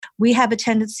we have a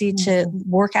tendency to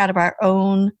work out of our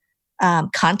own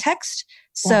context.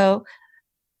 So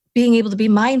being able to be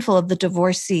mindful of the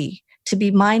divorcee, to be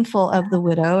mindful of the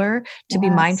widower, to be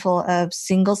mindful of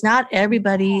singles. Not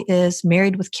everybody is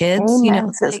married with kids.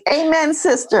 Amen, Amen,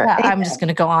 sister. Yeah, Amen. I'm just going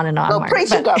to go on and on. Go Margaret,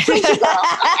 preach it, girl. Preach it,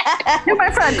 girl. You're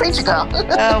my friend. Preach it, girl.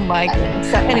 Oh, my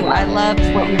goodness. So anyway, I love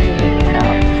what you're doing.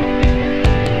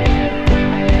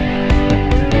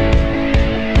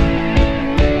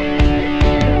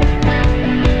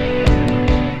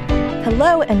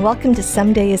 Hello and welcome to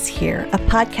Someday is Here, a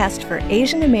podcast for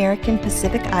Asian American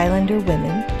Pacific Islander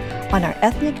women on our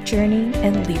ethnic journey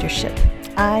and leadership.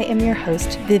 I am your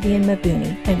host, Vivian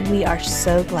Mabuni, and we are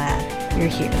so glad you're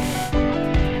here.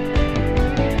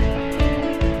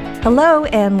 Hello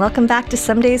and welcome back to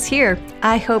Someday is Here.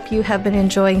 I hope you have been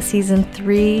enjoying season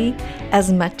 3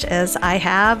 as much as I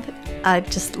have. I've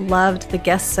just loved the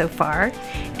guests so far,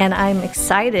 and I'm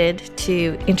excited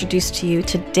to introduce to you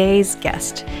today's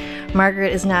guest.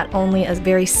 Margaret is not only a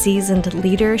very seasoned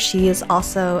leader, she is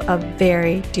also a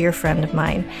very dear friend of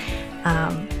mine.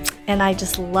 And I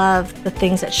just love the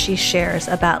things that she shares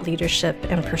about leadership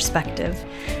and perspective.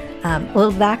 A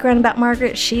little background about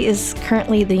Margaret. She is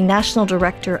currently the National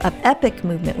Director of EPIC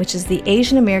Movement, which is the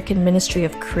Asian American Ministry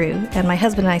of Cru. And my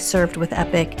husband and I served with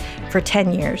EPIC for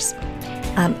 10 years.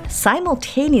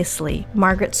 Simultaneously,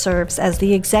 Margaret serves as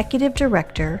the Executive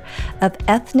Director of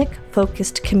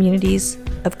Ethnic-Focused Communities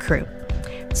of Cru.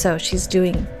 So she's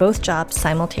doing both jobs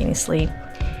simultaneously.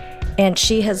 And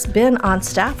she has been on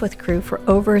staff with Cru for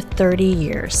over 30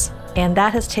 years. And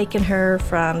that has taken her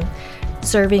from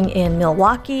serving in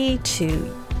Milwaukee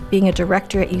to being a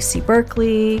director at UC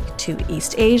Berkeley to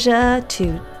East Asia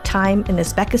to time in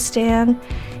Uzbekistan.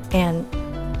 And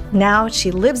now she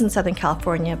lives in Southern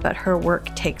California, but her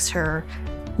work takes her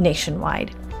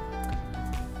nationwide.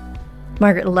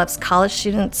 Margaret loves college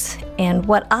students, and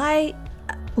what I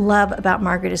love about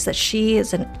Margaret is that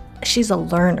she's a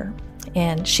learner,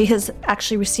 and she has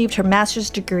actually received her master's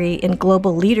degree in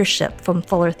global leadership from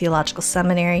Fuller Theological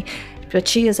Seminary, but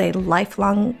she is a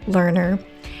lifelong learner,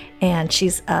 and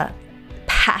she's a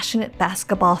passionate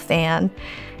basketball fan,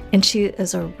 and she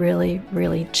is a really,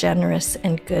 really generous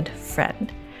and good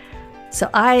friend. So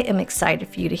I am excited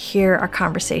for you to hear our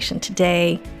conversation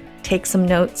today. Take some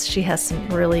notes. She has some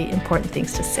really important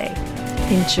things to say.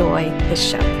 Enjoy the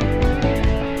show.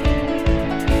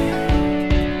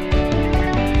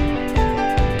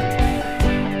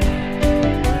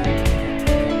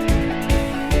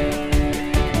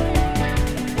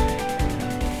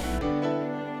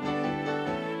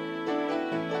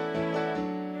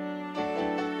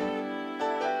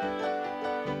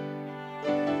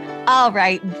 All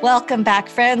right, welcome back,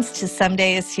 friends, to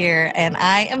Someday is Here, and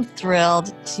I am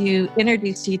thrilled to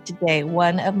introduce you today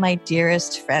one of my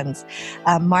dearest friends.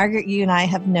 Margaret Yu and I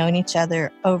have known each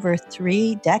other over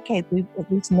 3 decades. We've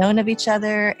at least known of each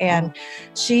other, and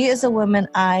she is a woman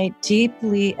I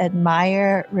deeply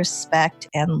admire, respect,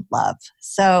 and love.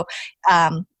 So,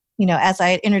 as I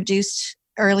had introduced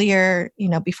earlier,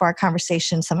 before our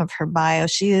conversation, some of her bio,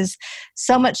 she is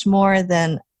so much more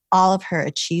than all of her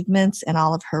achievements and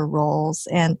all of her roles.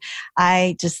 And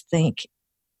I just think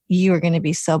you are going to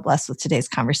be so blessed with today's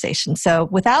conversation. So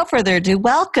without further ado,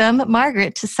 welcome,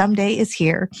 Margaret, to Someday is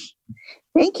Here.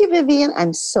 Thank you, Vivian.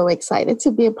 I'm so excited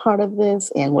to be a part of this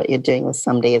and what you're doing with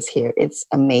Someday is Here. It's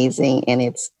amazing, and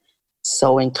it's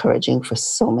so encouraging for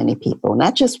so many people,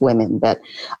 not just women, but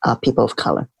people of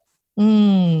color.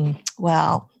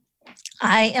 Well,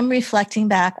 I am reflecting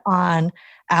back on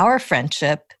our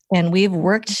friendship. And we've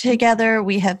worked together.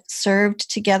 We have served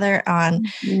together on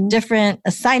different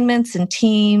assignments and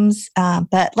teams.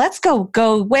 But let's go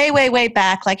way, way, way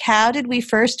back. Like, how did we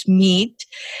first meet?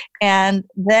 And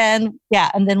then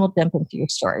we'll jump into your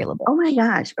story a little bit. Oh my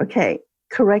gosh. Okay.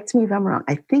 Correct me if I'm wrong.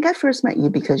 I think I first met you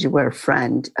because you were a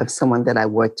friend of someone that I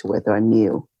worked with or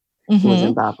knew who was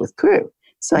involved with Cru.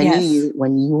 So I knew you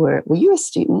when you were you a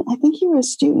student? I think you were a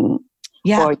student.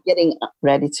 Yeah. Or getting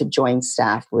ready to join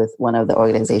staff with one of the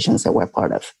organizations that we're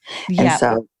part of.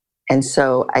 Yeah. And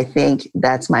so I think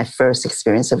that's my first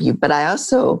experience of you. But I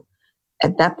also,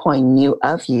 at that point, knew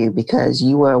of you because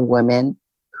you were a woman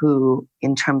who,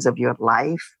 in terms of your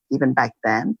life, even back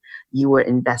then, you were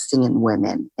investing in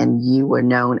women, and you were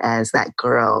known as that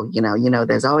girl.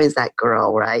 There's always that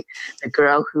girl, right? The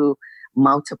girl who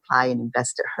multiplied and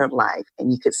invested her life,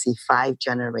 and you could see 5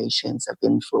 generations of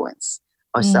influence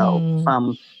or so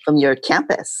from your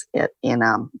campus in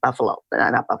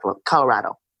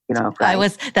Colorado. I right?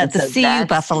 was that And the so CU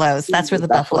Buffaloes. That's where the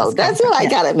Buffaloes come That's from. what I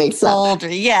got it mixed up. Older,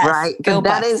 yes. Right. Go But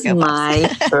that Buffs, is go Buffs.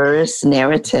 my first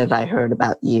narrative I heard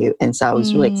about you. And so I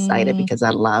was really excited because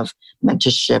I love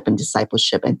mentorship and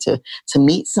discipleship, and to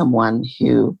meet someone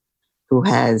who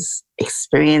has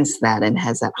experienced that and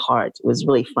has that heart. It was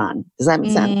really fun. Does that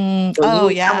make sense? So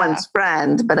you were someone's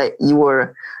friend, but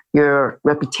your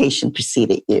reputation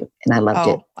preceded you, and I loved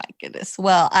it. Oh my goodness.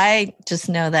 Well, I just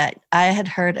know that I had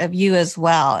heard of you as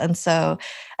well. And so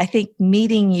I think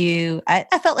meeting you, I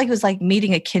felt like it was like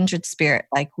meeting a kindred spirit.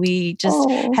 Like we just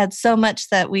had so much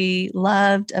that we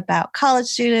loved about college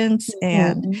students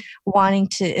and wanting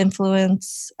to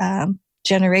influence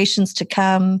generations to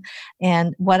come.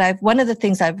 And one of the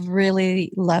things I've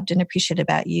really loved and appreciated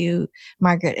about you,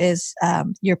 Margaret, is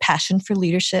your passion for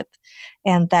leadership,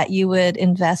 and that you would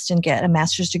invest and get a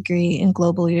master's degree in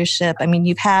global leadership. I mean,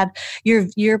 you've had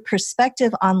your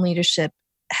perspective on leadership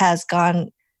has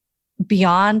gone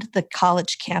beyond the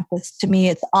college campus. To me,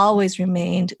 it's always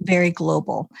remained very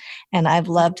global. And I've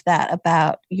loved that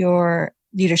about your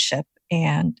leadership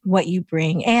and what you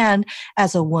bring. And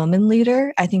as a woman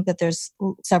leader, I think that there's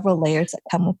several layers that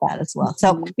come with that as well.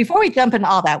 So before we jump into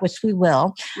all that, which we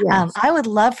will, I would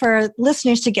love for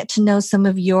listeners to get to know some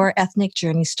of your ethnic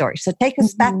journey stories. So take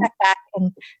us back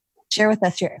and share with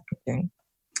us your ethnic journey.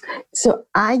 So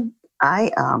I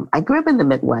grew up in the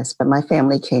Midwest, but my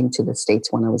family came to the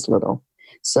States when I was little.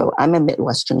 So I'm a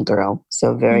Midwestern girl.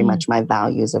 So very much my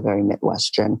values are very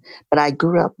Midwestern, but I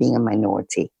grew up being a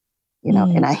minority.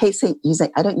 And I hate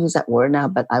I don't use that word now,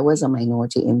 but I was a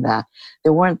minority in that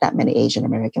there weren't that many Asian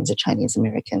Americans or Chinese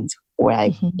Americans where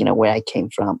I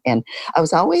came from. And I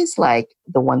was always like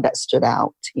the one that stood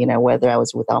out, whether I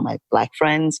was with all my Black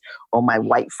friends or my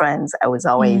white friends, I was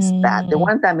always that. There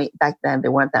weren't that many, back then,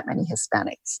 there weren't that many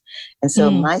Hispanics. And so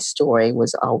my story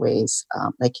was always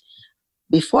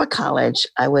before college,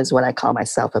 I was what I call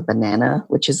myself a banana,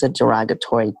 which is a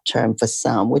derogatory term for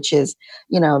some, which is,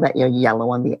 that you're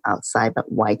yellow on the outside,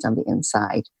 but white on the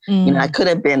inside. I could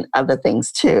have been other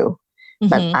things too,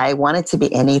 but I wanted to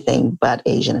be anything but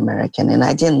Asian American. And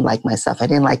I didn't like myself. I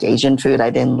didn't like Asian food. I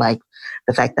didn't like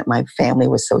the fact that my family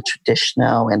was so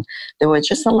traditional. And there were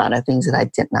just a lot of things that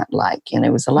I did not like. And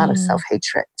it was a lot of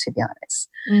self-hatred, to be honest.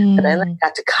 But then I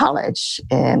got to college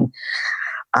and,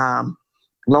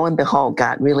 lo and behold,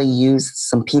 God really used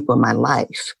some people in my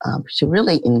life to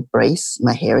really embrace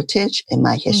my heritage and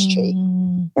my history.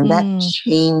 And that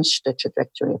changed the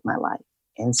trajectory of my life.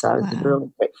 And so I was really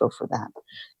grateful for that.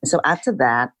 And so after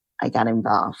that, I got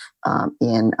involved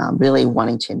in really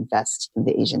wanting to invest in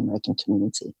the Asian American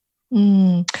community.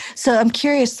 So I'm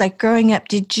curious, like growing up,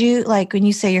 did you, like when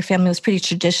you say your family was pretty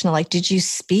traditional, like did you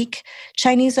speak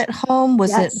Chinese at home?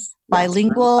 Was it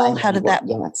bilingual? Yes, How did that?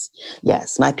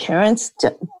 Yes. My parents,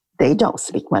 they don't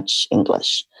speak much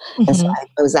English. And so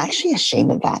I was actually ashamed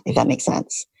of that, if that makes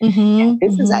sense. And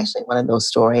this is actually one of those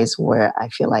stories where I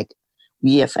feel like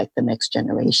we affect the next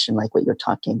generation, like what you're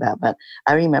talking about. But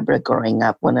I remember growing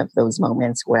up, one of those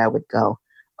moments where I would go,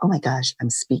 oh my gosh,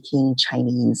 I'm speaking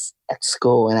Chinese at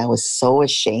school. And I was so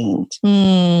ashamed.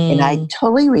 And I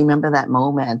totally remember that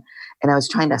moment. And I was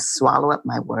trying to swallow up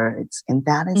my words. And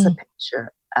that is a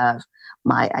picture of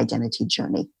my identity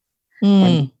journey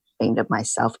and ashamed of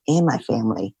myself and my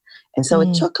family. And so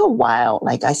it took a while.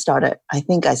 Like I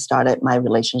think I started my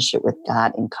relationship with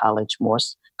God in college more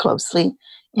closely.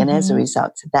 And as a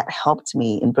result, that helped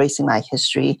me embracing my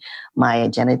history, my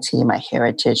identity, my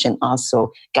heritage, and also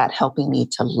God helping me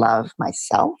to love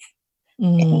myself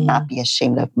and not be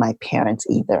ashamed of my parents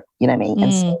either. You know what I mean?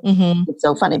 And so it's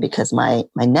so funny because my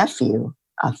nephew,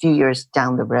 a few years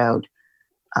down the road,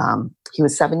 he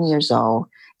was 7 years old.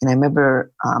 And I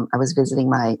remember I was visiting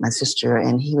my sister,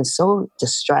 and he was so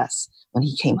distressed when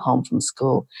he came home from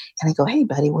school. And I go, hey,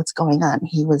 buddy, what's going on?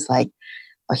 He was like,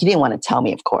 well, he didn't want to tell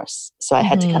me, of course. So I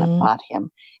had to kind of prod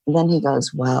him. And then he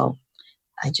goes, well,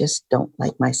 I just don't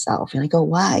like myself. And I go,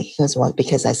 why? He goes, well,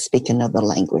 because I speak another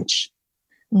language.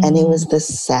 And it was the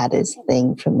saddest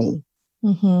thing for me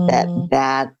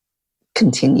that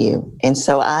continue. And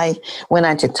so I went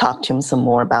on to talk to him some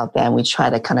more about that. And we try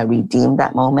to kind of redeem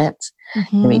that moment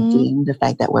and redeem the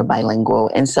fact that we're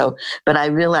bilingual. And so, but I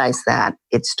realized that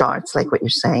it starts like what you're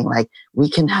saying, like we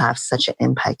can have such an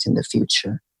impact in the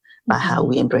future by how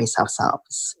we embrace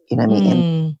ourselves, you know what I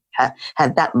mean? And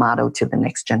have that motto to the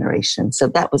next generation. So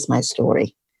that was my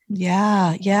story.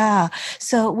 Yeah.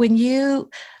 So when you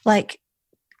like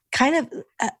kind of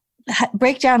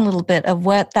break down a little bit of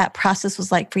what that process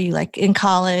was like for you, like in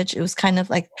college, it was kind of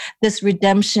like this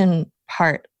redemption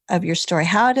part of your story.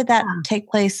 How did that take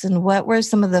place, and what were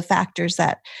some of the factors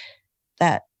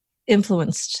that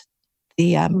influenced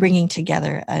bringing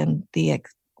together and the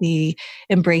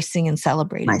embracing and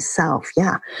celebrating myself.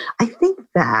 Yeah, I think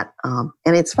that, and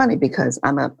it's funny because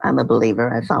I'm a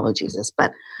believer. I follow Jesus,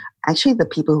 but actually, the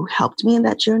people who helped me in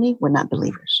that journey were not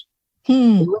believers.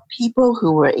 They were people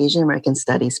who were Asian American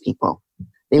studies people.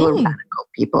 They were radical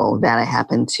people that I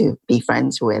happened to be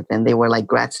friends with, and they were like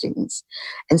grad students.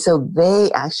 And so they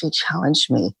actually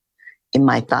challenged me in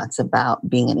my thoughts about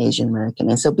being an Asian American.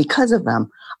 And so because of them,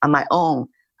 on my own,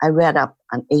 I read up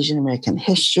on Asian American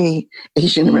history,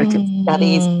 Asian American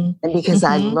studies. And because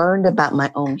I learned about my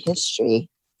own history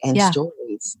and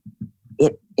stories,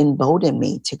 it emboldened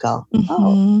me to go,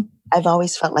 oh, I've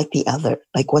always felt like the other,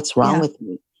 like what's wrong with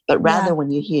me? But rather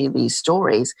when you hear these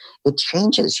stories, it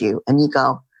changes you and you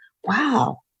go,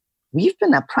 wow, we've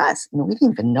been oppressed and we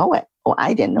didn't even know it. Or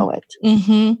I didn't know it.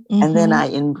 And then I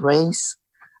embrace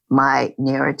my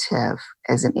narrative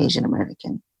as an Asian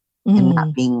American and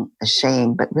not being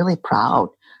ashamed, but really proud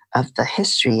of the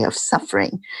history of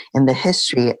suffering and the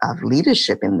history of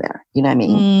leadership in there. You know what I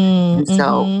mean? And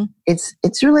so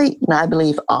it's really, I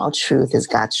believe all truth is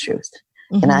God's truth.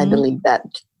 And I believe that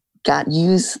God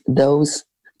used those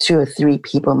 2 or 3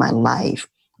 people in my life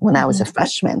when I was a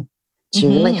freshman to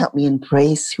really help me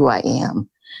embrace who I am,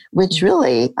 which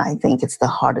really, I think it's the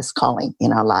hardest calling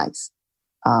in our lives.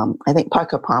 I think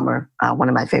Parker Palmer, one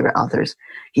of my favorite authors,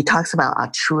 he talks about our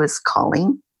truest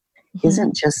calling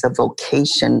isn't just a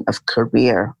vocation of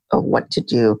career of what to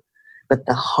do, but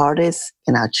the hardest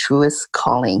and our truest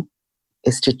calling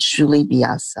is to truly be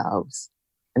ourselves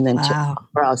and then to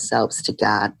offer ourselves to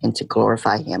God and to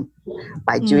glorify Him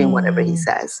by doing whatever He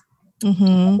says.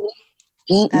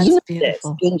 That's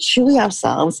beautiful. Being truly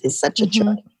ourselves is such a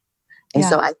journey. And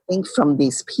so I think from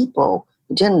these people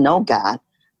who didn't know God,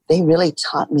 they really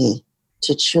taught me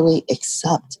to truly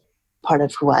accept part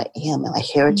of who I am and my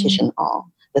heritage and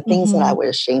all, the things that I was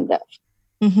ashamed of.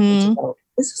 And to go,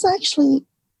 this is actually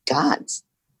God's.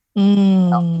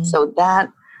 So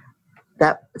that's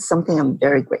something I'm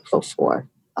very grateful for.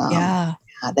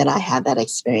 That I had that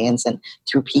experience and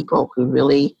through people who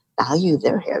really value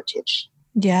their heritage.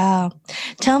 Yeah.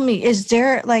 Tell me,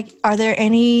 are there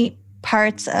any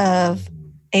parts of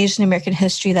Asian American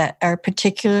history that are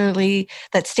particularly,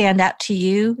 that stand out to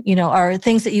you, are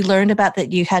things that you learned about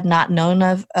that you had not known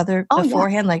of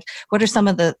beforehand? Like, what are some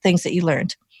of the things that you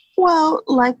learned? Well,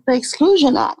 like the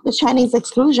Exclusion Act, the Chinese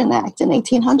Exclusion Act in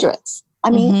 1800s. I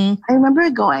mean, I remember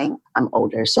going, I'm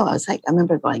older, so I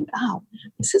remember going, wow,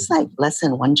 this is like less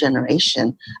than one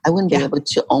generation. I wouldn't be able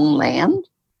to own land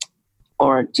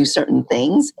or do certain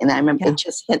things. And I remember it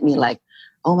just hit me like,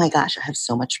 oh my gosh, I have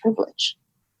so much privilege.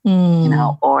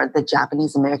 Or the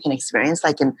Japanese American experience,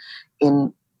 like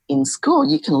in school,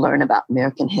 you can learn about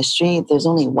American history. There's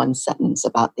only one sentence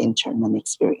about the internment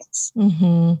experience.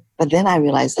 But then I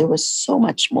realized there was so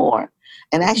much more.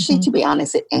 And actually, to be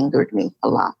honest, it angered me a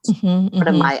lot. Part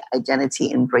of my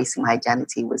identity, embracing my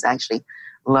identity, was actually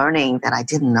learning that I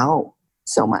didn't know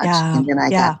so much. And then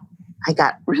I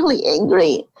got really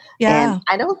angry. And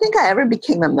I don't think I ever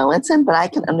became a militant, but I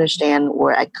can understand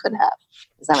where I could have.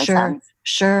 Does that make sense?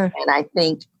 Sure. And I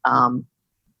think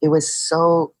it was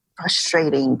so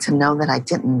frustrating to know that I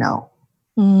didn't know.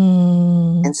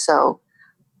 And so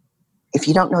if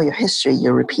you don't know your history,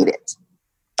 you repeat it,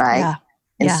 right?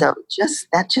 And so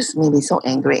that just made me so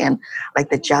angry. And like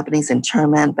the Japanese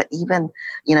internment, but even,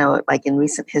 like in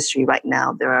recent history right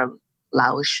now, there are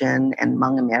Laotian and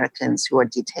Hmong Americans who are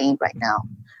detained right now,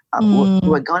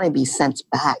 who are going to be sent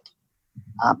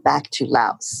back to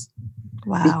Laos.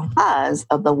 Wow. Because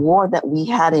of the war that we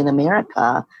had in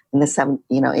America in the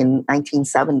in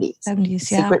 1970s,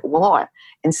 secret war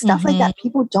and stuff like that.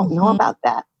 People don't know about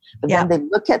that. But then they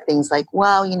look at things like,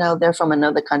 well, they're from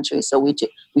another country, so we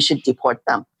should deport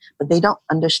them. But they don't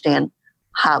understand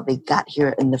how they got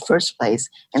here in the first place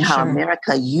and how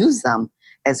America used them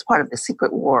as part of the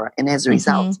secret war. And as a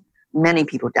result, many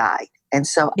people died. And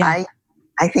so I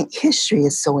think history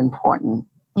is so important.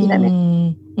 You know what I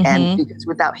mean? And because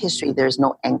without history, there's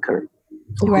no anchor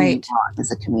for who you are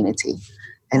as a community.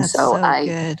 And That's so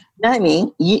good. You know what I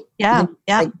mean?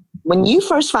 Like, when you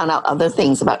first found out other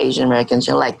things about Asian Americans,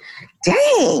 you're like,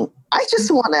 dang, I just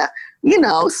want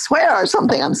to, swear or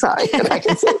something. I'm sorry if I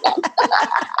can say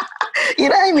that. You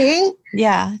know what I mean?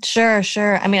 Yeah, sure.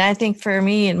 I mean, I think for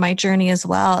me in my journey as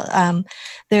well,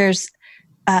 there's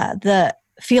the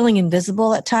feeling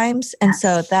invisible at times. And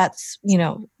so that's,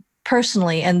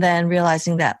 personally, and then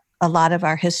realizing that a lot of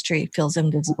our history feels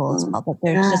invisible as well, but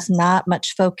there's just not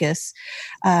much focus.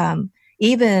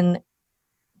 Even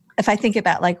if I think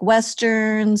about like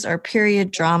Westerns or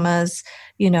period dramas,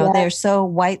 they're so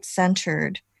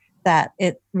white-centered that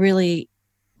it really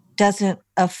doesn't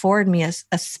afford me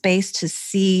a space to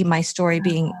see my story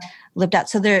being lived out.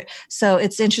 So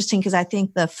it's interesting because I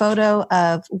think the photo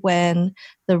of when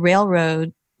the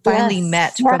railroad finally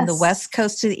met from the West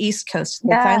Coast to the East Coast,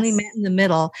 they finally met in the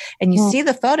middle, and you see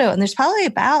the photo, and there's probably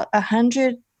about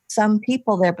 100 some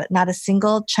people there, but not a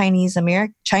single Chinese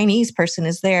person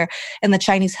is there, and the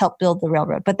Chinese helped build the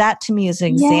railroad. But that to me is an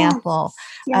example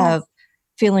of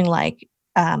feeling like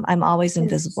I'm always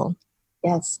invisible.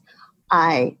 Yes.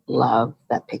 I love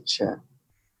that picture,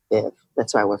 Viv.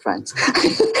 That's why we're friends.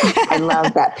 I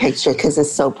love that picture because it's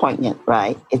so poignant,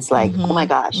 right? It's like, oh my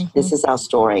gosh, this is our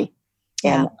story.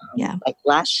 And like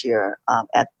last year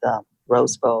at the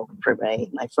Rose Bowl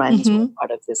Parade, my friends were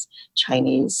part of this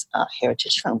Chinese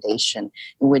Heritage Foundation,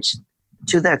 in which,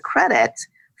 to their credit,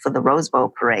 for the Rose Bowl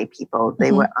Parade people,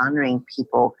 they were honoring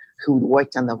people who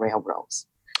worked on the railroads.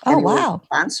 Oh, and wow. It was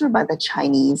sponsored by the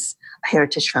Chinese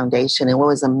Heritage Foundation. And what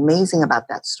was amazing about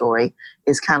that story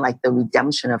is kind of like the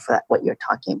redemption of that, what you're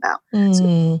talking about.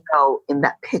 So in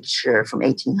that picture from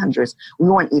 1800s, we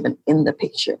weren't even in the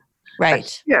picture. Right.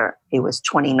 But here, it was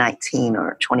 2019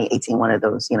 or 2018, one of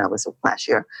those, it was last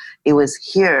year. It was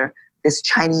here, this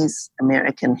Chinese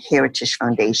American Heritage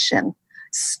Foundation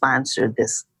sponsored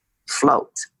this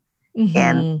float.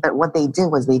 But what they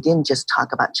did was they didn't just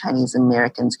talk about Chinese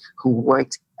Americans who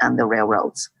worked on the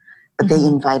railroads, but they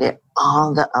invited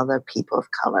all the other people of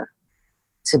color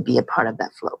to be a part of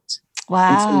that float. Wow.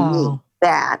 And to me,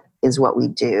 that is what we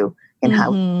do in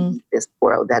how we lead this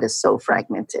world that is so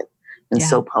fragmented and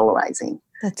so polarizing.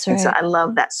 That's right. And so I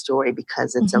love that story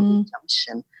because it's a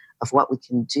redemption of what we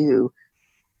can do.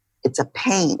 It's a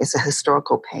pain. It's a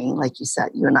historical pain. Like you said,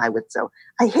 you and I would say,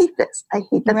 I hate this. I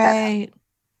hate that. Right.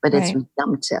 But it's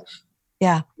redemptive.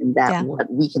 Yeah. And that's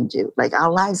what we can do. Like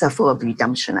our lives are full of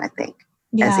redemption, I think,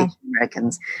 as Asian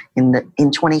Americans in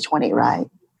 2020, right?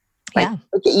 Like,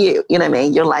 look at you. You know what I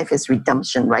mean? Your life is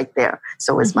redemption right there.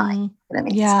 So is mine. You know what I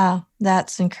mean? Yeah,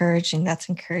 that's encouraging. That's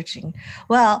encouraging.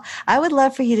 Well, I would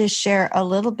love for you to share a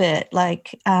little bit,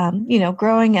 like,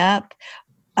 growing up,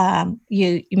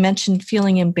 you mentioned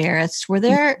feeling embarrassed. Were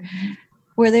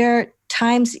there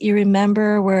times that you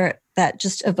remember where that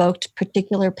just evoked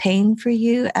particular pain for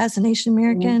you as an Asian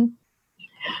American?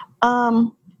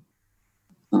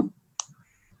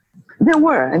 There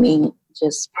were. I mean,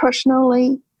 just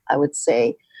personally, I would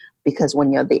say, because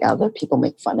when you're the other, people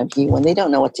make fun of you. When they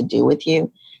don't know what to do with you,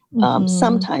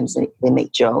 sometimes they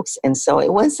make jokes. And so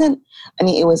it wasn't,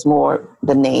 it was more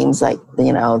the names, like,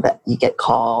 that you get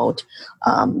called,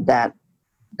 that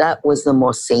was the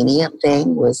more salient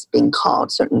thing, was being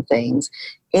called certain things.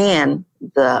 And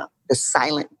the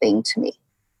silent thing to me,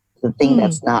 the thing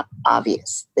that's not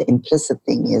obvious, the implicit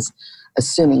thing is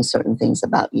assuming certain things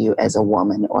about you as a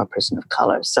woman or a person of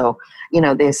color. So,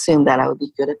 they assumed that I would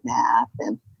be good at math,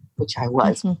 and which I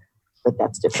was, but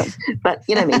that's different. But,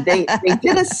 they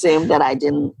did assume that I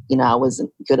didn't, I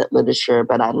wasn't good at literature,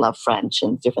 but I love French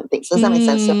and different things. Does that make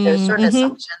sense? So there are certain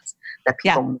assumptions that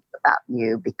people make about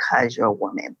you because you're a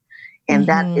woman. And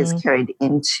that is carried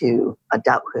into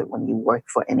adulthood when you work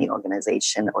for any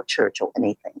organization or church or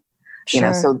anything.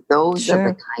 So those are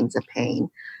the kinds of pain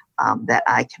that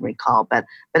I can recall. But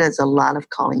there's a lot of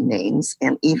calling names,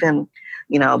 and even,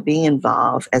 being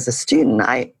involved as a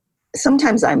student.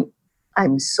 Sometimes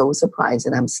I'm so surprised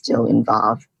that I'm still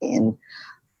involved in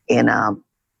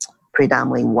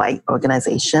predominantly white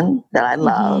organization that I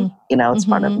love. It's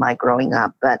part of my growing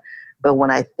up. But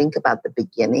when I think about the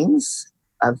beginnings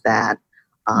of that,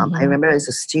 I remember as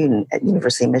a student at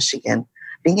University of Michigan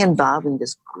being involved in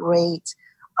this great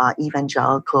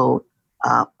evangelical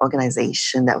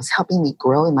organization that was helping me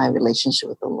grow in my relationship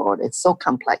with the Lord. It's so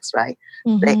complex, right?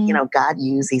 But, God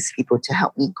used these people to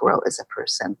help me grow as a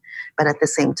person. But at the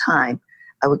same time,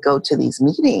 I would go to these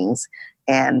meetings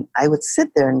and I would sit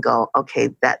there and go, okay,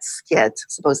 that skit's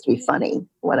supposed to be funny,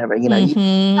 whatever.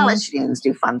 College students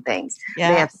do fun things. They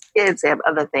have kids, they have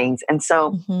other things. And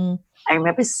so I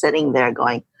remember sitting there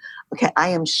going, okay, I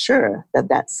am sure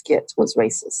that skit was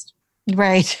racist.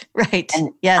 Right.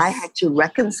 And I had to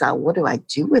reconcile, what do I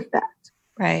do with that?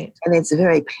 Right. And it's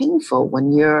very painful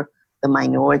when you're the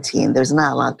minority and there's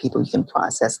not a lot of people you can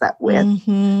process that with.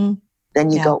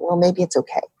 Then you go, well, maybe it's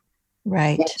okay.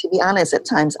 Right. And to be honest, at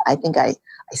times, I think I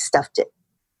stuffed it.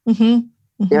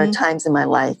 There are times in my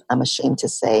life, I'm ashamed to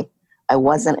say, I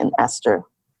wasn't an Esther.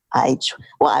 I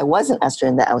wasn't Esther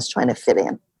in that I was trying to fit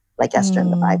in, like Esther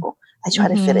in the Bible. I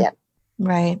tried to fit in.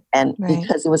 Right. And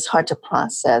because it was hard to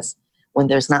process when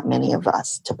there's not many of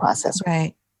us to process.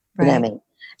 Right. You know what I mean?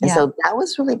 And so that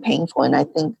was really painful. And I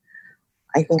think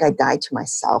I died to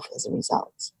myself as a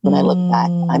result. When I look back,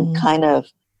 I'm kind of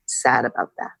sad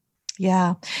about that.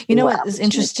 Yeah. You know what is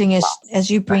interesting is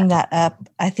as you bring that up,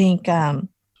 I think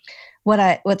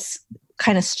what's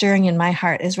kind of stirring in my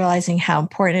heart is realizing how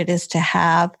important it is to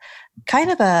have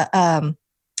kind of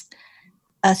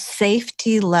a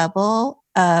safety level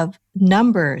of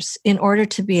numbers in order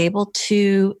to be able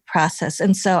to process.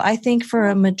 And so I think for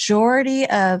a majority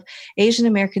of Asian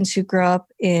Americans who grow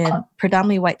up in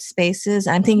predominantly white spaces,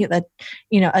 I'm thinking that,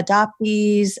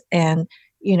 adoptees and,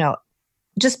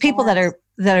 just people that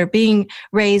are being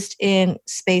raised in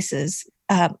spaces.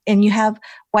 And you have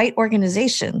white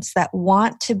organizations that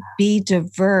want to be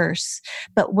diverse,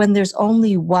 but when there's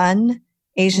only one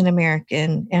Asian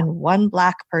American and one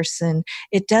Black person,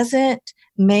 it doesn't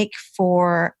make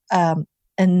for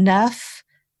enough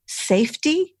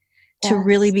safety to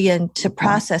really begin to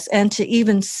process and to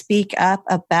even speak up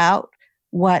about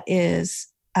what is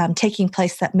taking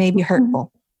place that may be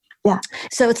hurtful. Yeah.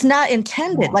 So it's not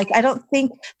intended. Like, I don't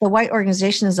think the white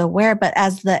organization is aware, but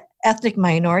as the ethnic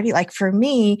minority, like for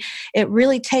me, it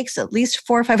really takes at least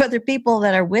 4 or 5 other people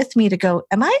that are with me to go,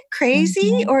 am I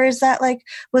crazy? Or is that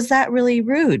was that really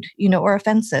rude, or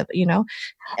offensive,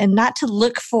 and not to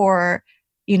look for,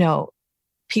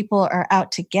 people are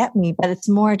out to get me, but it's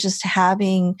more just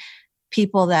having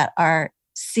people that are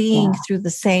seeing through the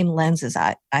same lenses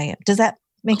I am. Does that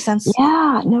make sense?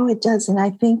 Yeah, no, it does. And I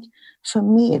think for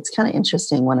me, it's kind of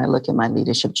interesting when I look at my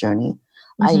leadership journey.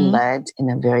 I led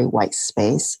in a very white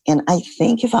space. And I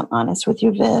think, if I'm honest with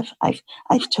you, Viv,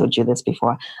 I've told you this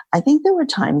before. I think there were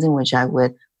times in which I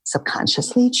would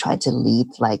subconsciously try to lead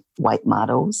like white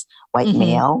models, white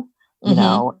male,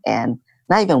 and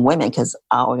not even women, because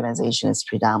our organization is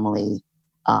predominantly,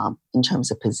 in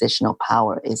terms of positional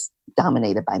power, is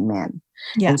dominated by men.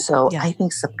 Yeah. And so I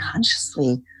think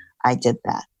subconsciously I did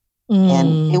that.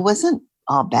 And it wasn't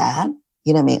all bad.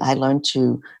 You know what I mean? I learned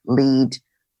to lead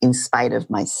in spite of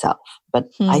myself. But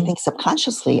I think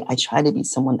subconsciously I try to be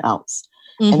someone else.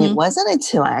 And it wasn't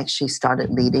until I actually started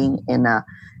leading in a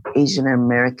Asian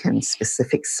American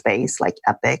specific space like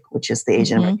EPIC, which is the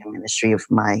Asian American ministry of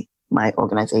my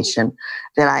organization,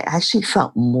 that I actually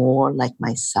felt more like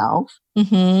myself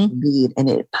lead, and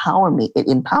it empowered me. It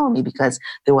empowered me because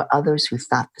there were others who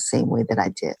thought the same way that I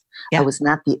did. Yeah. I was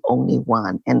not the only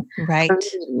one. And I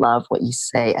really love what you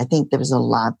say. I think there's a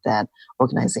lot that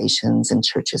organizations and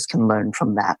churches can learn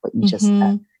from that, what you just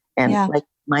said. And like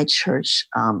my church,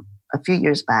 a few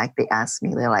years back, they asked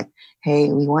me, they're like,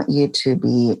 hey, we want you to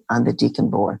be on the deacon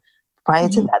board. Prior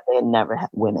to that, they had never had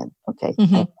women. Okay.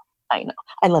 I know.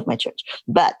 I love my church.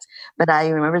 But I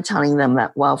remember telling them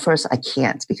that, well, first I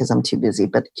can't because I'm too busy.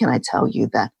 But can I tell you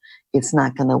that it's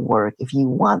not going to work? If you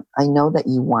want, I know that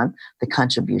you want the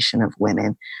contribution of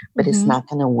women, but it's not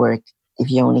going to work if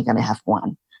you're only going to have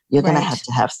one. You're going to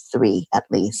have 3 at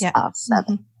least out of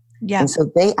 7. Yeah. And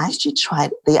so they actually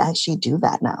do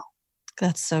that now.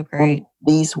 That's so great. And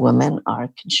these women are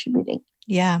contributing.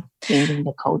 Yeah. Changing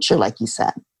the culture, like you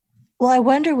said. Well, I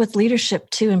wonder with leadership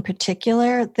too, in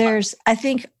particular, I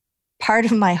think part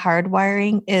of my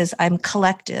hardwiring is I'm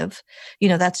collective.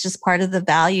 That's just part of the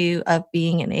value of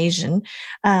being an Asian.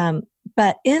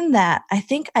 But in that, I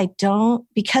think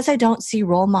because I don't see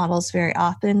role models very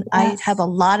often, I have a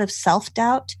lot of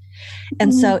self-doubt.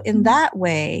 And so in that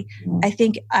way, I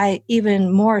think I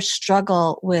even more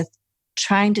struggle with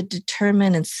trying to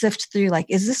determine and sift through, like,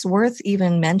 is this worth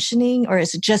even mentioning, or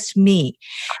is it just me?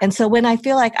 And so when I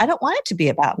feel like I don't want it to be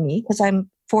about me, because I'm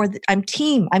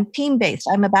team based,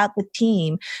 I'm about the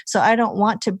team. So I don't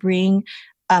want to bring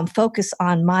focus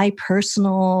on my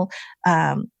personal,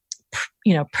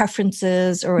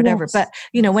 preferences or whatever. Yes. But,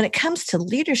 when it comes to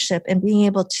leadership and being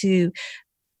able to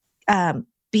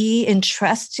be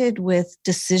entrusted with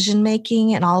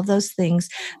decision-making and all of those things,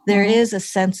 there is a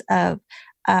sense of,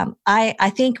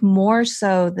 I think more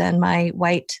so than my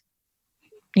white,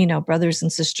 brothers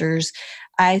and sisters,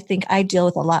 I think I deal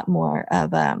with a lot more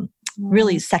of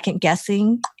really second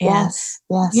guessing. And,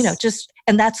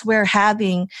 and that's where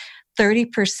having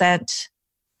 30%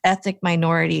 ethnic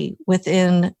minority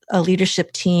within a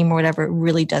leadership team or whatever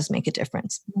really does make a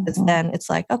difference. Because then it's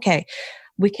like, okay,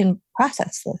 we can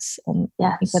process this. And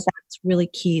I think that's really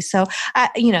key. So,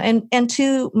 and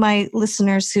to my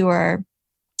listeners who are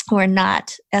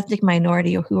not ethnic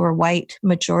minority or who are white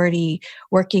majority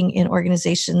working in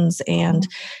organizations and,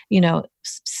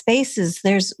 spaces,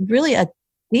 there's really a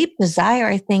deep desire,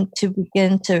 I think, to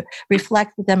begin to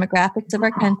reflect the demographics of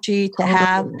our country, to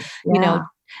have,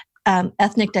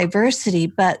 ethnic diversity,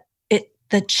 but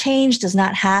the change does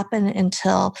not happen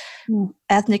until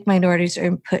ethnic minorities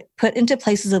are put into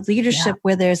places of leadership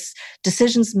where there's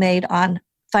decisions made on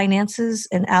finances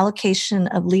and allocation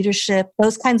of leadership,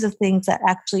 those kinds of things that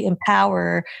actually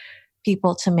empower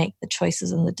people to make the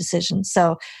choices and the decisions.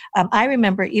 So I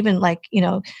remember even like,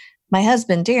 my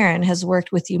husband, Darren, has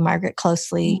worked with you, Margaret,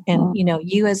 closely. And,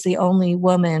 you as the only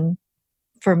woman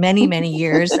for many, many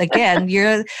years. Again,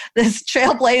 you're this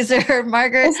trailblazer,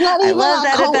 Margaret. It's not even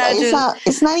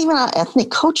it's not even our ethnic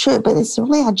culture, but it's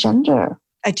really our gender.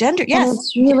 A gender, yes. And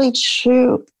it's really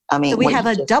true. I mean, so we have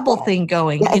a double thing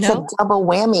going. Yeah, it's a double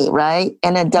whammy, right?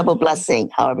 And a double blessing,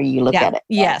 however you look at it.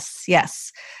 Yes.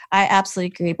 I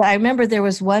absolutely agree. But I remember there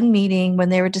was one meeting when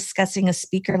they were discussing a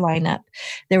speaker lineup.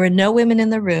 There were no women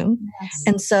in the room. Yes.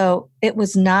 And so it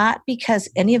was not because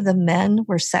any of the men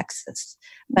were sexist,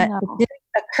 but it didn't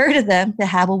occur to them to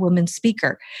have a woman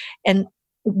speaker. And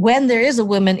when there is a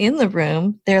woman in the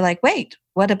room, they're like, wait,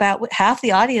 what about over half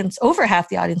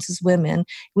the audience is women?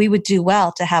 We would do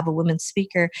well to have a woman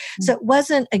speaker. Mm-hmm. So it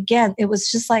wasn't, again, it was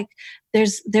just like,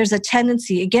 there's a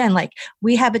tendency, again, like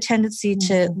we have a tendency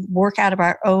to work out of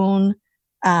our own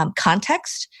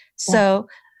context. Yeah. So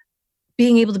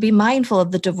being able to be mindful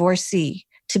of the divorcee,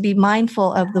 to be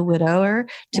mindful of the widower,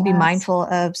 to be mindful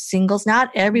of singles. Not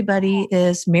everybody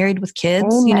is married with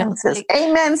kids. Amen, sister.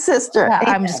 Amen, sister. Yeah,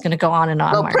 Amen. I'm just going to go on and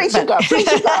on. Well, preach it, girl. Preach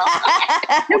it,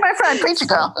 girl. You're my friend. Preach it,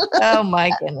 girl. Oh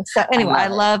my goodness. So anyway, I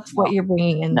love what you're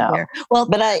bringing in there. Well,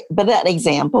 but that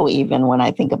example, even when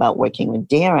I think about working with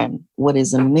Darren, what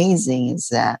is amazing is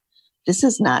that this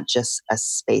is not just a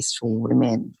space for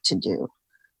women to do.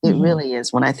 It really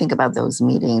is. When I think about those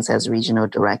meetings as regional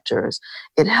directors,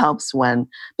 it helps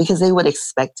because they would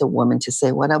expect a woman to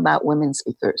say, what about women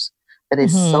speakers? But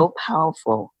it's so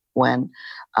powerful when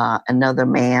another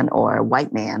man or a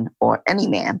white man or any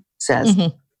man says,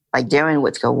 like Darren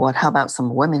would go, how about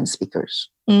some women speakers?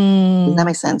 Does that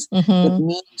make sense? It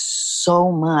means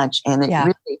so much. And it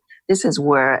really, this is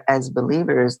where, as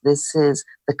believers, this is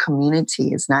the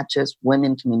community. It's not just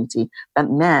women community, but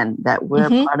men, that we're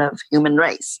part of human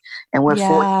race. And we're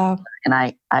for. And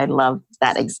I love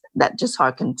that. That just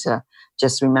harkened to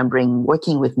just remembering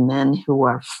working with men who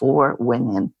are for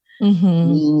women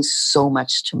means so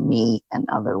much to me and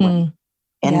other women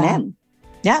and men.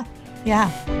 Yeah.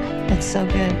 That's so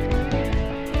good.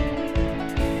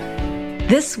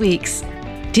 This week's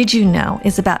Did You Know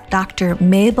is about Dr.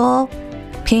 Mabel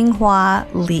Pinghua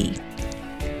Lee.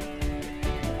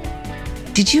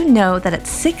 Did you know that at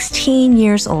 16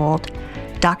 years old,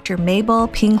 Dr. Mabel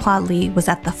Pinghua Lee was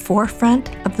at the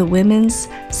forefront of the women's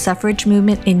suffrage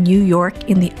movement in New York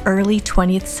in the early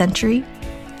 20th century?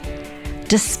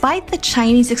 Despite the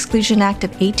Chinese Exclusion Act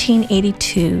of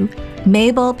 1882,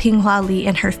 Mabel Pinghua Lee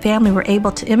and her family were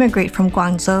able to immigrate from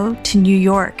Guangzhou to New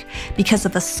York because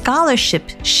of a scholarship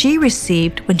she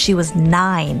received when she was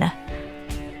 9.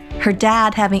 Her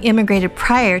dad, having immigrated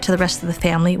prior to the rest of the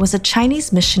family, was a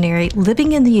Chinese missionary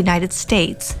living in the United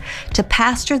States to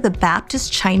pastor the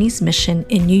Baptist Chinese mission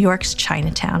in New York's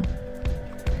Chinatown.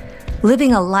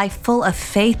 Living a life full of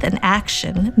faith and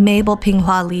action, Mabel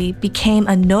Pinghua Lee became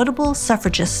a notable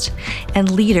suffragist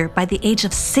and leader by the age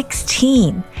of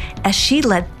 16, as she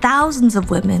led thousands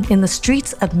of women in the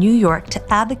streets of New York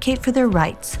to advocate for their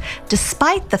rights,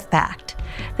 despite the fact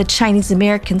that Chinese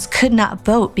Americans could not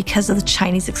vote because of the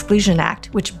Chinese Exclusion Act,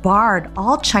 which barred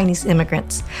all Chinese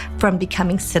immigrants from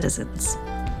becoming citizens.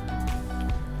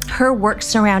 Her work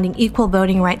surrounding equal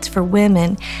voting rights for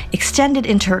women extended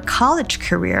into her college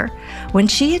career when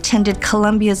she attended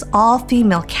Columbia's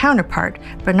all-female counterpart,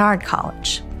 Barnard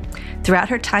College. Throughout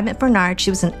her time at Barnard, she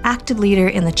was an active leader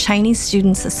in the Chinese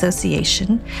Students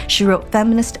Association. She wrote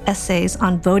feminist essays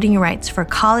on voting rights for a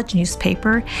college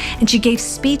newspaper, and she gave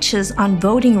speeches on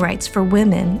voting rights for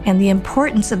women and the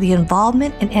importance of the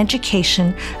involvement and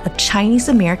education of Chinese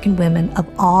American women of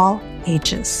all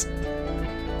ages.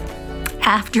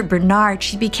 After Barnard,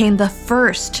 she became the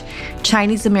first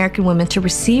Chinese American woman to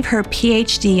receive her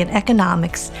PhD in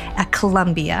economics at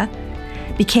Columbia,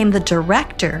 became the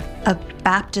director of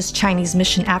Baptist Chinese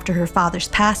Mission after her father's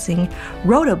passing,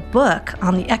 wrote a book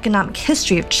on the economic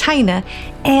history of China,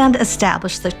 and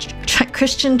established the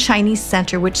Christian Chinese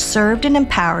Center, which served and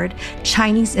empowered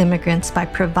Chinese immigrants by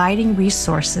providing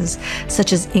resources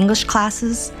such as English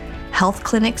classes, health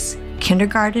clinics,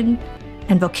 kindergarten,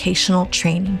 and vocational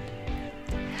training.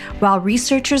 While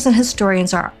researchers and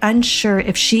historians are unsure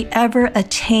if she ever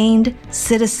attained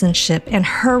citizenship and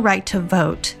her right to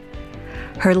vote,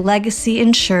 her legacy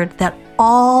ensured that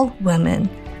all women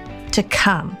to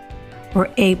come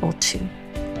were able to.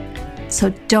 So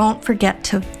don't forget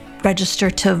to register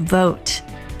to vote.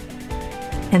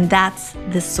 And that's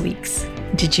this week's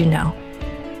Did You Know?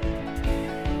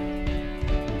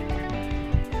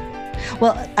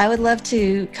 Well, I would love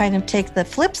to kind of take the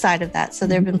flip side of that. So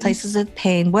there have been places of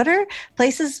pain. What are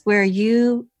places where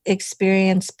you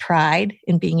experience pride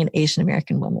in being an Asian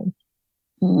American woman?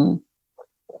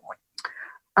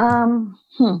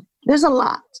 There's a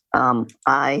lot.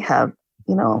 I have,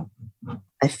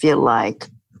 I feel like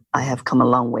I have come a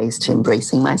long ways to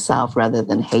embracing myself rather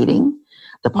than hating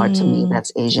the parts of me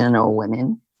that's Asian or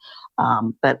women.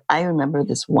 But I remember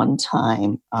this one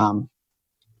time,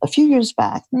 a few years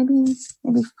back, maybe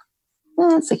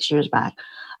 6 years back,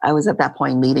 I was at that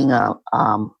point leading a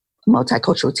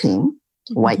multicultural team,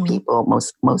 white people,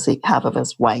 mostly half of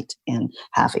us white and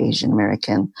half Asian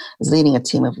American. I was leading a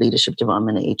team of leadership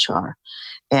development and HR.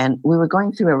 And we were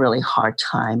going through a really hard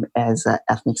time as an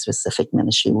ethnic specific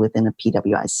ministry within a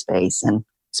PWI space. And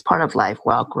it's part of life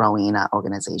while growing in our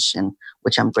organization,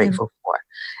 which I'm grateful for.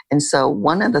 And so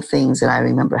one of the things that I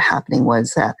remember happening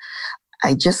was that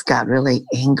I just got really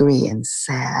angry and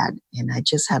sad. And I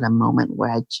just had a moment where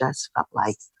I just felt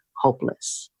like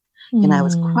hopeless. And I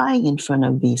was crying in front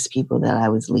of these people that I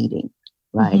was leading,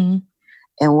 right?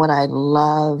 And what I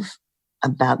love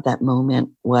about that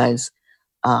moment was,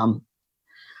 for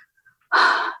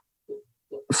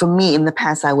me, in the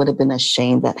past, I would have been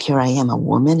ashamed that here I am, a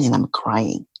woman, and I'm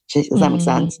crying. Does that make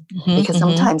sense? Because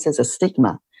sometimes there's a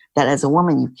stigma that as a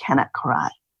woman, you cannot cry.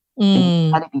 And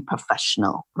you got to be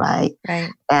professional, right?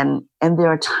 And there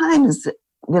are times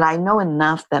that I know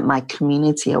enough that my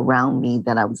community around me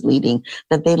that I was leading,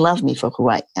 that they love me for who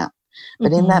I am.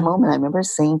 But in that moment, I remember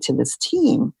saying to this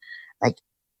team, like,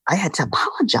 I had to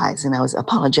apologize. And I was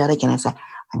apologetic. And I said,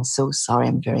 I'm so sorry.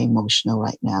 I'm very emotional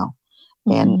right now.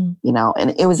 And,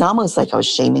 and it was almost like I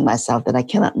was shaming myself that I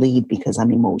cannot lead because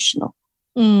I'm emotional.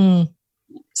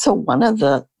 So one of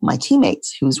my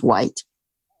teammates, who's white,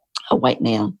 a white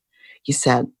man,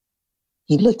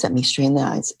 he looked at me straight in the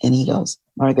eyes and he goes,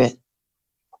 Margaret,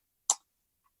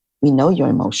 we know you're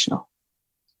emotional,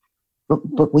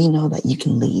 but we know that you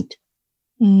can lead.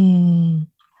 And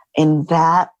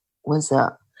that was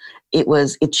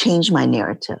it changed my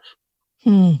narrative.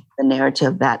 The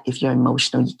narrative that if you're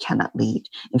emotional, you cannot lead.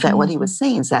 In fact, what he was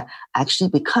saying is that actually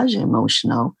because you're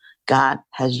emotional, God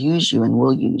has used you and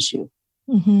will use you.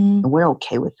 And we're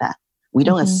okay with that. We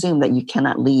don't assume that you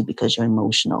cannot lead because you're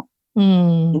emotional.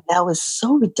 And that was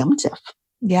so redemptive.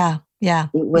 Yeah. It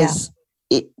was,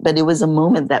 but it was a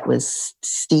moment that was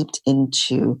steeped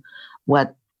into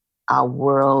what our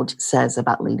world says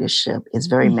about leadership is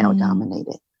very male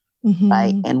dominated.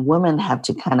 Right. And women have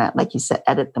to kind of, like you said,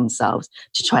 edit themselves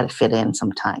to try to fit in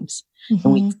sometimes.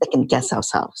 And we second guess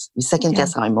ourselves. We second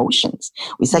guess our emotions.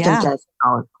 We second guess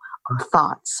our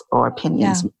thoughts or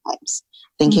opinions sometimes,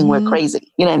 thinking we're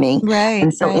crazy. You know what I mean? Right.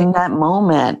 And so in that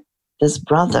moment, this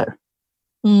brother,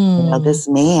 this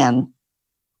man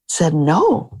said,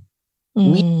 no,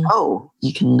 we know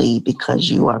you can lead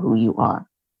because you are who you are.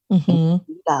 And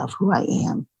you love who I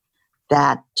am.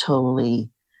 That totally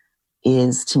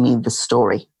is to me the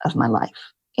story of my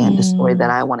life and the story that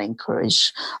I want to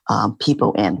encourage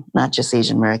people in, not just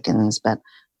Asian Americans, but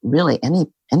really any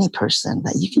person,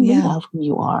 that you can love who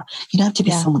you are. You don't have to be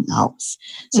someone else.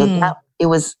 So it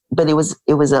was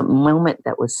a moment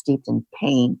that was steeped in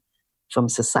pain from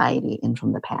society and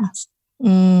from the past.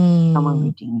 Someone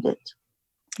redeemed it.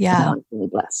 Yeah. And I was really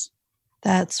blessed.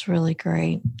 That's really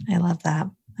great. I love that.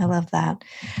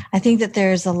 I think that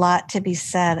there's a lot to be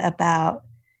said about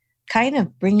kind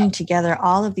of bringing together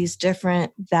all of these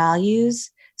different values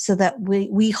so that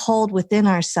we hold within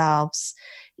ourselves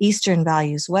Eastern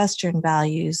values, Western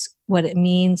values, what it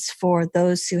means for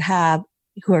those who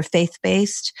are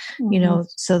faith-based,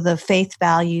 so the faith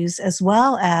values as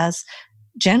well as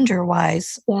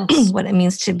gender-wise, what it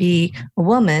means to be a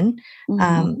woman,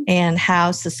 and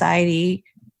how society,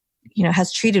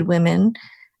 has treated women.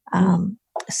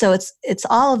 So it's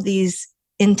all of these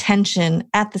in tension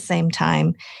at the same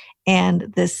time.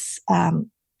 And this,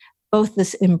 both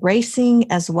this embracing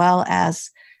as well as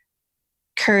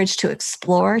courage to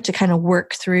explore, to kind of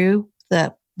work through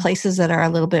the places that are a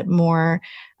little bit more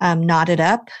knotted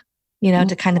up,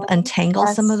 to kind of untangle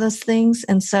some of those things.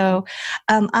 And so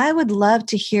I would love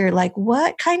to hear, like,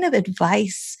 what kind of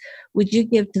advice would you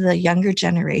give to the younger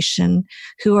generation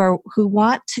who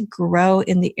want to grow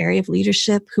in the area of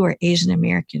leadership, who are Asian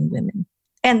American women?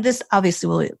 And this obviously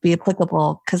will be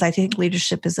applicable because I think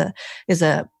leadership is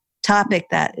a topic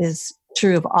that is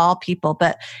true of all people.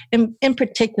 But in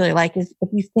particular, like if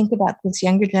you think about this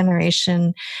younger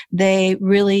generation, they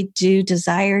really do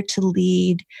desire to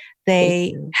lead.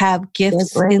 They have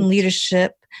gifts in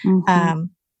leadership.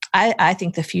 I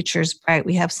think the future is bright.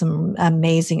 We have some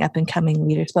amazing up and coming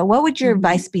leaders. But what would your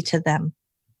advice be to them?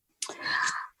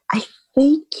 I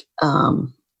think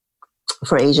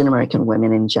for Asian American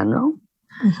women in general,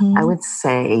 I would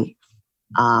say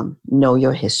know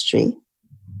your history,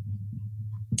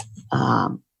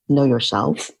 know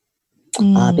yourself,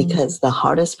 because the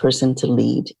hardest person to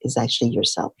lead is actually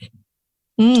yourself.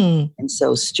 And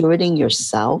so stewarding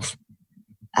yourself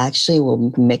actually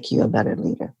will make you a better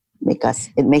leader.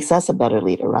 It makes us a better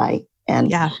leader, right?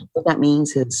 And what that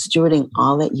means is stewarding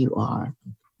all that you are,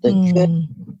 the good,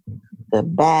 the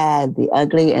bad, the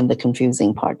ugly, and the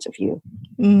confusing parts of you.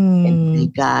 And say,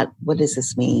 God, what does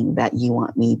this mean that you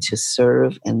want me to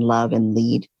serve and love and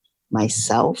lead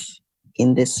myself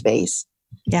in this space?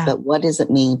 Yeah. But what does it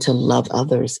mean to love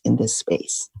others in this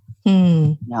space?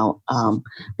 Now,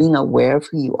 being aware of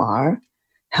who you are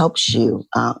helps you.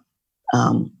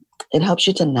 It helps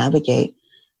you to navigate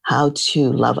how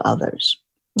to love others.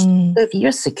 So if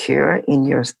you're secure in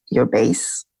your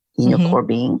base, in your core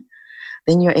being,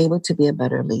 then you're able to be a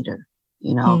better leader.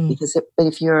 Because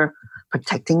if you're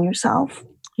protecting yourself,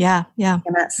 you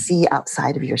cannot see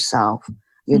outside of yourself.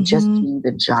 You're just doing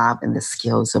the job and the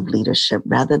skills of leadership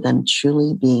rather than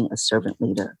truly being a servant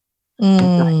leader.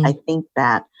 So I think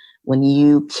that when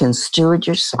you can steward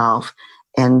yourself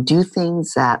and do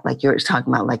things that, like you're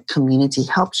talking about, like community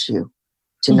helps you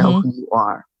to know who you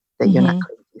are, that you're not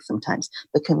crazy sometimes.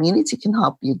 The community can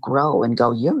help you grow and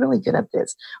go, you're really good at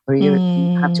this, or you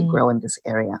have to grow in this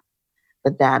area.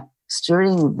 But that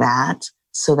stewarding that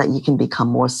so that you can become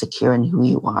more secure in who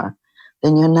you are,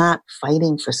 then you're not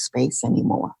fighting for space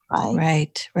anymore,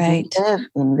 right? Right. We live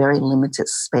in very limited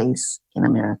space in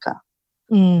America,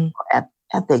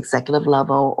 at the executive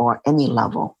level or any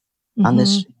level on the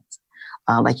streets.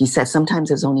 Like you said, sometimes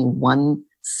there's only one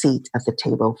seat at the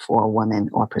table for a woman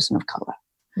or a person of color.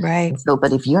 Right. So,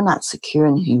 but if you're not secure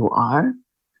in who you are,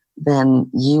 then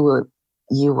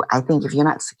I think if you're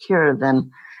not secure,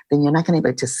 then you're not going to be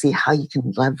able to see how you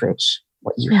can leverage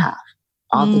what you have,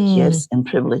 all the gifts and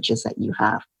privileges that you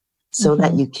have, so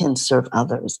that you can serve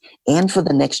others and for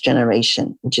the next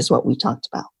generation, which is what we talked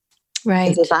about. Right.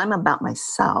 Because if I'm about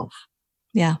myself,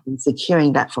 and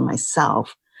securing that for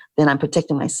myself, then I'm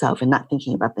protecting myself and not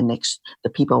thinking about the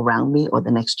people around me or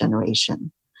the next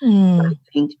generation. So I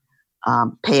think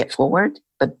pay it forward,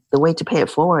 but the way to pay it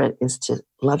forward is to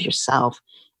love yourself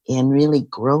and really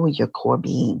grow your core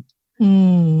being,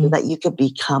 so that you could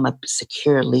become a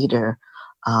secure leader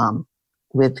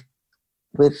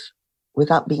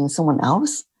without being someone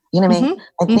else. You know what I mean?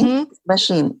 I think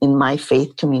especially in my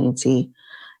faith community,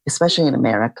 especially in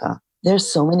America, there's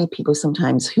so many people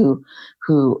sometimes who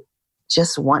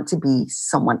just want to be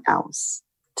someone else,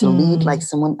 to lead like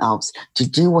someone else, to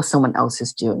do what someone else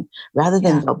is doing, rather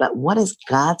than go, but what is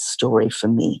God's story for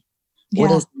me?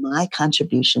 What is my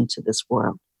contribution to this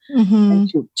world? And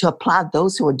to applaud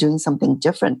those who are doing something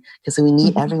different, because we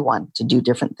need everyone to do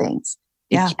different things.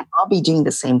 We can't all be doing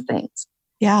the same things.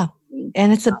 Yeah.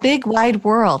 And it's a big, wide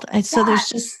world. And so there's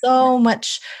just so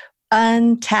much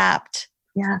untapped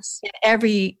in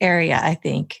every area, I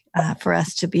think, for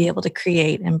us to be able to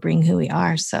create and bring who we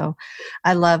are. So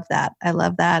I love that.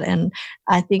 And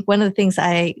I think one of the things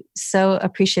I so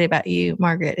appreciate about you,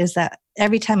 Margaret, is that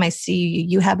every time I see you,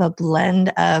 you have a blend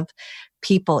of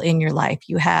people in your life.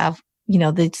 You have,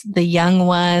 the young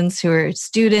ones who are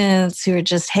students who are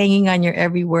just hanging on your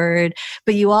every word,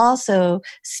 but you also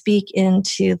speak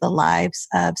into the lives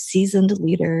of seasoned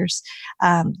leaders.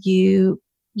 You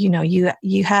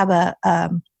have a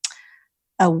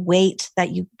weight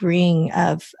that you bring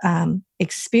of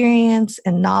experience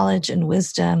and knowledge and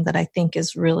wisdom that I think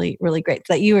is really, really great,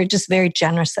 that you are just very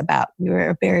generous about. You are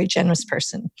a very generous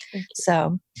person.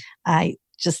 So I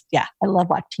love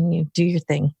watching you do your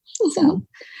thing. So,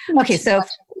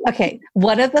 okay.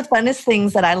 One of the funnest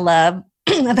things that I love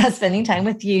about spending time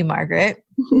with you, Margaret,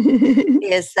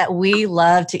 is that we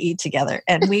love to eat together.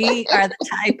 And we are the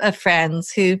type of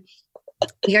friends who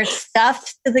we are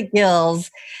stuffed to the gills,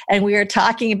 and we are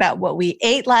talking about what we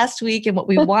ate last week and what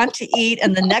we want to eat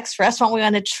and the next restaurant we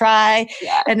want to try.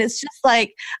 Yeah. And it's just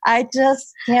like, I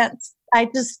just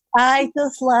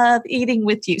love eating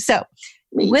with you. So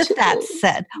with that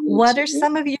said, what are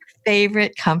some of your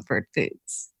favorite comfort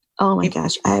foods? Oh my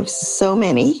gosh, I have so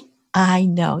many. I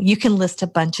know. You can list a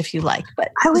bunch if you like, but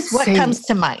what comes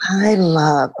to mind? I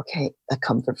love, a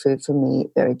comfort food for me,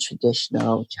 very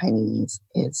traditional Chinese.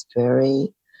 It's very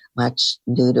much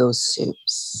noodle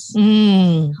soups.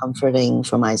 Comforting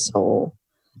for my soul.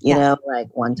 You know, like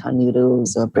wonton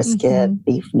noodles or brisket,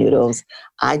 beef noodles.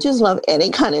 I just love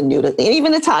any kind of noodles,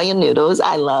 even Italian noodles.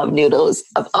 I love noodles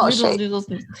of all shapes.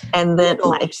 And then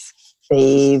my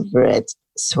favorite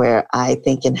swear, I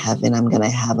think in heaven, I'm going to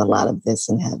have a lot of this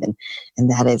in heaven.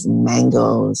 And that is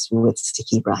mangoes with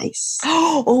sticky rice.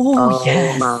 Oh,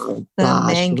 yes. My The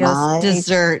gosh, mangoes right?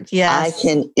 dessert. Yes. I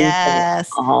can eat yes.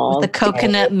 it all With the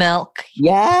coconut day. milk.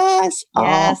 Yes.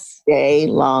 Yes. All day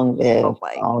long, Viv. Oh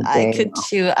my, all I day could long.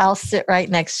 too. I'll sit right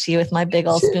next to you with my big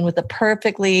old spoon with a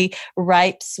perfectly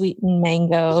ripe, sweetened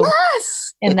mango.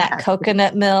 Yes. And that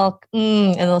coconut milk.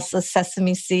 And those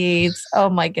sesame seeds. Oh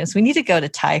my goodness. We need to go to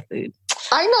Thai food.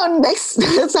 I know.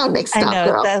 That's our next stop, I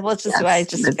know. girl. I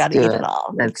just got to eat it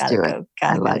all. Let's do it.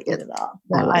 Gotta eat it all.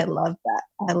 No, I love that.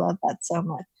 I love that so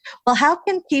much. Well, how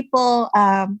can people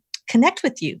connect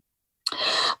with you?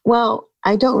 Well,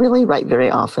 I don't really write very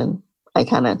often.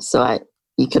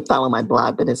 You could follow my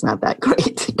blog, but it's not that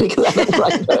great because I don't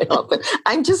write very often.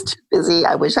 I'm just too busy.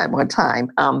 I wish I had more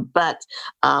time. But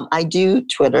I do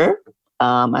Twitter.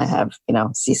 I have,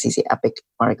 CCC Epic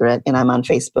Margaret, and I'm on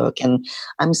Facebook, and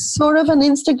I'm sort of on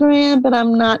Instagram, but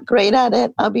I'm not great at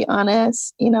it. I'll be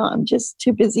honest. I'm just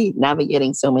too busy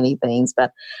navigating so many things,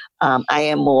 but I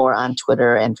am more on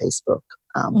Twitter and Facebook.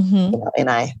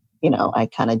 And I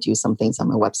kind of do some things on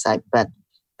my website, but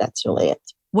that's really it.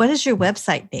 What is your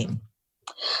website name?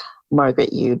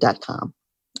 MargaretYu.com.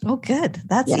 Oh, good.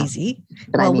 That's easy.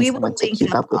 But we will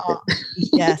link up with it.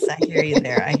 Yes, I hear you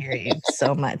there. I hear you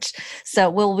so much.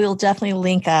 So we'll definitely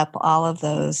link up all of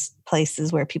those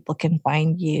places where people can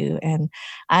find you. And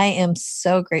I am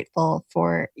so grateful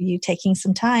for you taking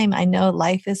some time. I know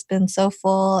life has been so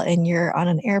full and you're on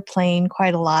an airplane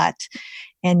quite a lot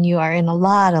and you are in a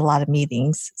lot of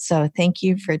meetings. So thank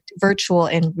you for virtual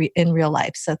and in real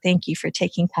life. So thank you for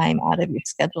taking time out of your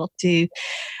schedule to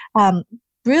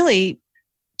really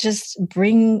just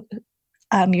bring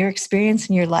your experience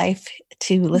in your life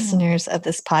to listeners of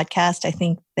this podcast. I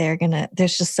think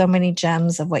there's just so many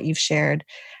gems of what you've shared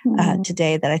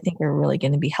today that I think are really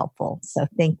going to be helpful. So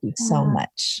thank you so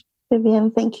much.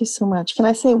 Vivian, thank you so much. Can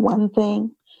I say one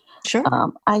thing? Sure.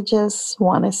 I just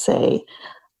want to say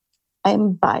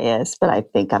I'm biased, but I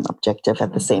think I'm objective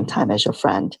at the same time as your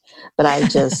friend. But I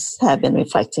just have been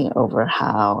reflecting over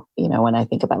how, when I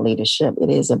think about leadership, it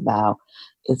is about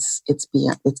it's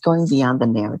going beyond the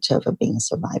narrative of being a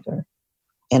survivor.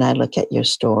 And I look at your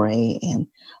story and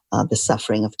the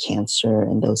suffering of cancer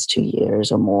in those 2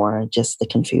 years or more, just the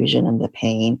confusion and the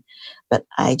pain. But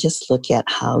I just look at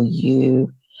how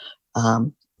you,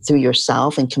 through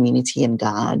yourself and community and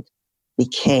God,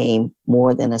 became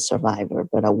more than a survivor,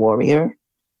 but a warrior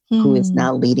who is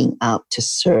now leading out to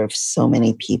serve so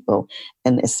many people,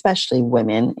 and especially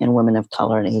women and women of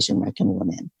color and Asian American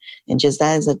women. And just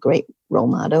that is a great role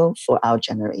model for our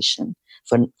generation,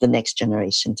 for the next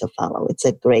generation to follow. It's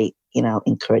a great,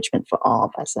 encouragement for all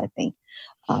of us, I think,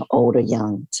 old or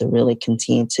young, to really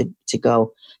continue to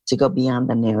go beyond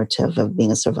the narrative of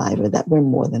being a survivor, that we're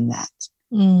more than that,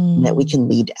 that we can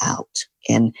lead out,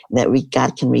 and that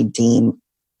God can redeem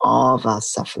all of our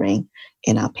suffering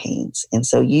and our pains. And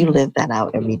so you live that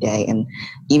out every day. And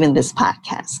even this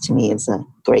podcast to me is a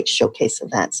great showcase of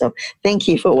that. So thank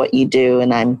you for what you do.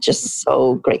 And I'm just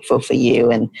so grateful for you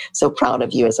and so proud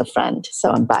of you as a friend. So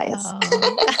I'm biased.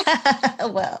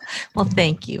 Oh. Well,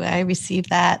 thank you. I received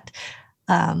that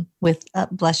with a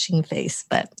blushing face,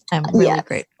 but I'm really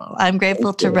grateful. I'm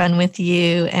grateful to run with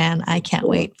you, and I can't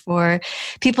wait for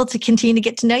people to continue to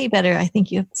get to know you better. I think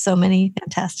you have so many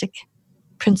fantastic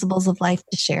principles of life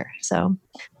to share. So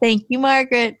thank you,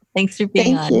 Margaret. Thanks for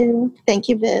being on. Thank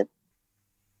you, Viv.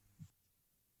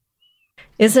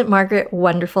 Isn't Margaret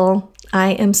wonderful?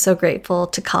 I am so grateful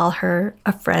to call her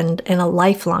a friend and a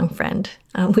lifelong friend.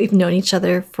 We've known each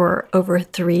other for over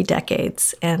 3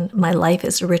 decades, and my life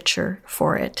is richer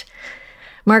for it.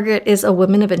 Margaret is a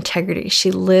woman of integrity.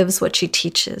 She lives what she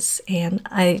teaches, and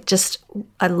I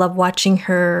love watching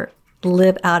her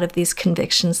live out of these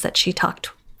convictions that she talked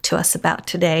to us about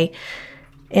today.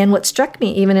 And what struck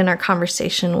me even in our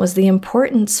conversation was the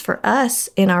importance for us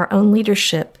in our own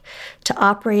leadership to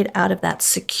operate out of that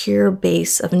secure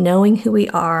base of knowing who we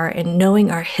are and knowing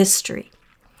our history.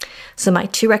 So my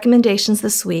 2 recommendations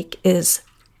this week is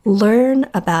learn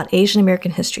about Asian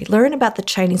American history, learn about the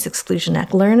Chinese Exclusion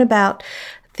Act, learn about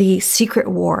the Secret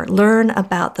War, learn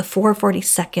about the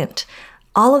 442nd.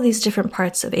 All of these different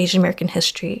parts of Asian American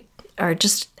history are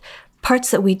just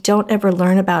parts that we don't ever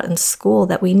learn about in school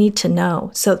that we need to know.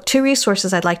 So 2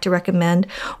 resources I'd like to recommend.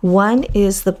 One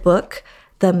is the book,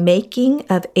 The Making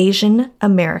of Asian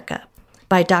America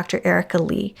by Dr. Erica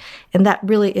Lee. And that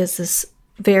really is this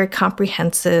very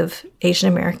comprehensive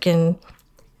Asian American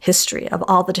history of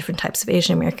all the different types of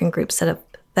Asian American groups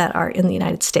that are in the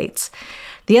United States.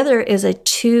 The other is a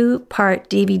 2-part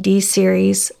DVD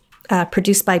series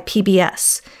produced by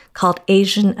PBS called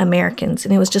Asian Americans,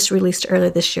 and it was just released earlier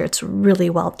this year. It's really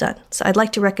well done. So I'd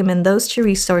like to recommend those 2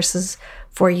 resources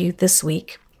for you this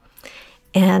week.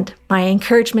 And my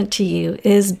encouragement to you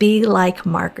is be like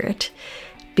Margaret.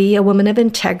 Be a woman of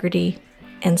integrity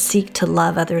and seek to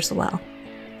love others well.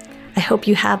 I hope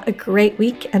you have a great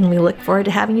week, and we look forward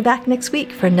to having you back next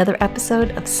week for another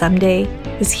episode of Someday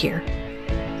is Here.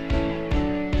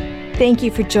 Thank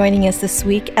you for joining us this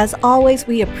week. As always,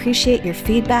 we appreciate your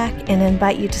feedback and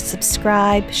invite you to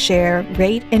subscribe, share,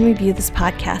 rate, and review this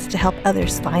podcast to help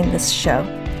others find this show.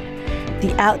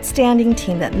 The outstanding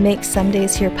team that makes Someday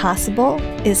is Here possible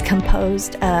is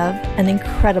composed of an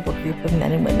incredible group of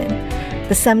men and women.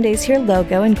 The Someday is Here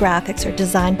logo and graphics are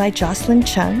designed by Jocelyn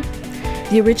Chung.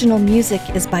 The original music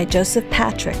is by Joseph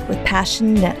Patrick with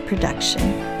Passion Net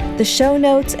Production. The show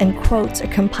notes and quotes are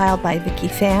compiled by Vicky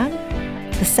Fan.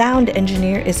 The sound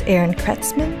engineer is Aaron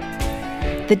Kretzman.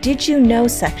 The Did You Know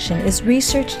section is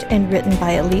researched and written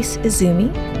by Elise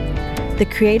Izumi. The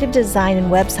creative design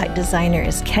and website designer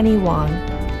is Kenny Wong.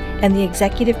 And the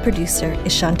executive producer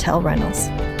is Chantel Reynolds.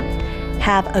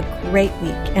 Have a great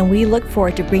week, and we look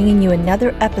forward to bringing you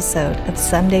another episode of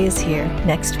Someday is Here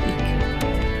next week.